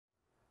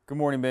Good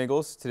morning,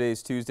 Bengals. Today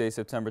is Tuesday,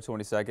 September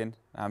 22nd.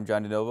 I'm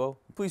John DeNovo.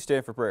 Please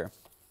stand for prayer.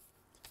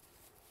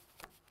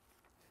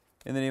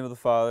 In the name of the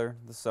Father,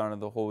 the Son, and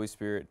the Holy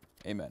Spirit.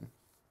 Amen.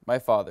 My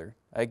Father,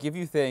 I give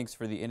you thanks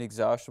for the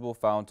inexhaustible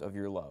fount of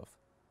your love.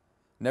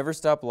 Never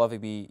stop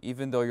loving me,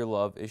 even though your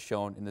love is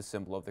shown in the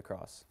symbol of the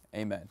cross.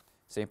 Amen.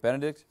 Saint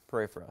Benedict,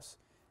 pray for us.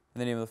 In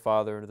the name of the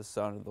Father, and of the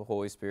Son, and of the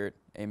Holy Spirit.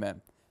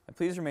 Amen. And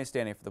please remain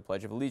standing for the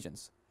Pledge of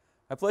Allegiance.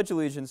 I pledge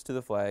allegiance to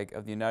the flag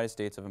of the United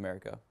States of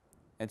America,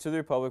 and to the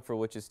republic for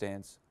which it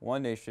stands,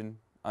 one nation,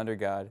 under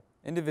God,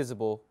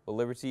 indivisible, with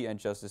liberty and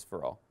justice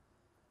for all.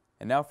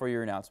 And now for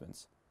your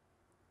announcements.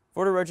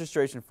 Voter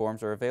registration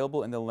forms are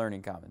available in the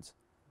Learning Commons.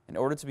 In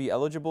order to be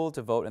eligible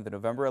to vote in the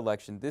November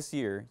election this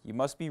year, you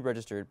must be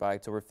registered by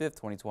October 5th,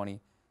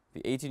 2020,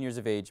 be 18 years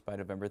of age by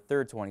November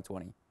 3rd,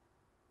 2020.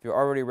 If you're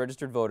already a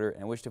registered voter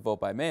and wish to vote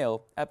by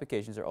mail,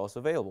 applications are also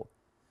available.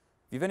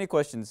 If you have any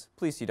questions,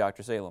 please see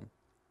Dr. Salem.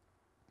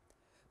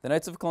 The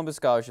Knights of Columbus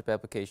Scholarship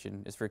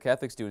application is for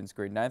Catholic students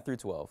grade 9 through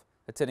 12,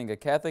 attending a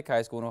Catholic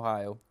high school in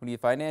Ohio who need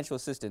financial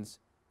assistance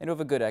and who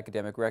have a good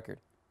academic record.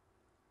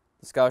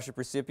 The scholarship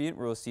recipient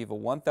will receive a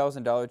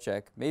 $1,000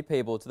 check made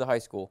payable to the high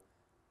school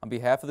on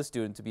behalf of the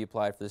student to be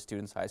applied for the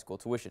student's high school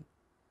tuition.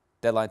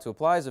 Deadline to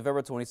apply is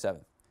November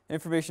 27th.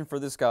 Information for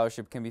this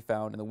scholarship can be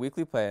found in the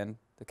weekly plan,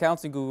 the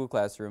Counseling Google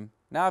Classroom,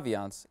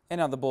 Naviance, and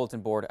on the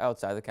bulletin board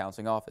outside the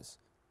counseling office.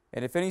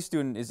 And if any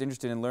student is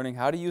interested in learning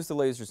how to use the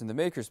lasers in the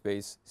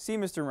makerspace, see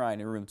Mr. Ryan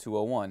in room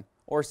 201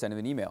 or send him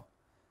an email.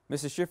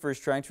 Mrs. Schiffer is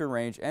trying to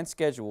arrange and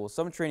schedule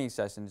some training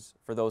sessions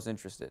for those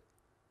interested.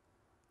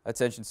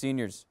 Attention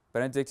seniors,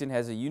 Benedictine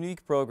has a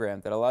unique program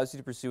that allows you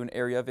to pursue an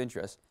area of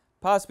interest,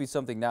 possibly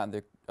something not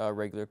in the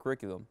regular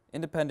curriculum,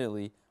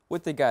 independently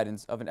with the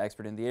guidance of an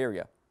expert in the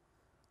area.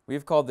 We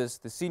have called this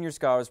the Senior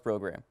Scholars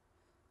Program.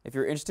 If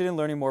you're interested in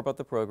learning more about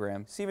the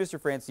program, see Mr.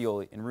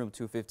 Francioli in room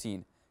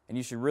 215. And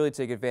you should really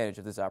take advantage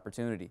of this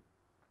opportunity.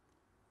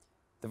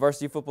 The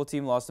varsity football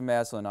team lost to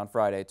Massillon on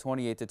Friday,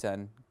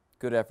 28-10.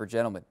 Good effort,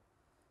 gentlemen.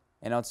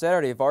 And on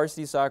Saturday,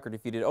 varsity soccer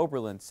defeated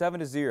Oberlin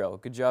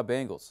 7-0. Good job,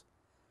 Bengals.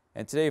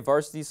 And today,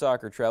 varsity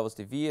soccer travels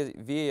to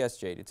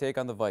VASJ to take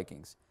on the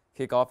Vikings.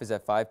 Kickoff is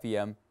at 5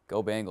 p.m.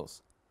 Go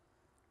Bengals.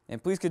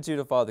 And please continue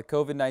to follow the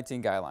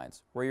COVID-19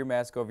 guidelines. Wear your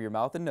mask over your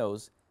mouth and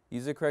nose,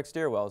 use the correct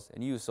stairwells,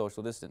 and use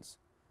social distance.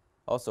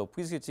 Also,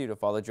 please continue to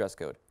follow the dress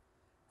code.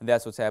 And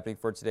that's what's happening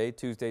for today,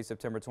 Tuesday,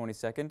 September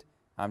 22nd.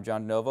 I'm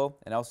John DeNovo,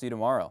 and I'll see you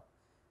tomorrow.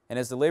 And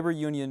as the labor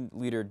union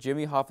leader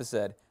Jimmy Hoffa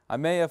said, I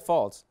may have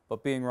faults,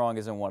 but being wrong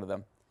isn't one of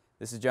them.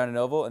 This is John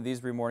DeNovo, and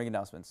these are your morning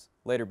announcements.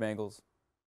 Later, Bengals.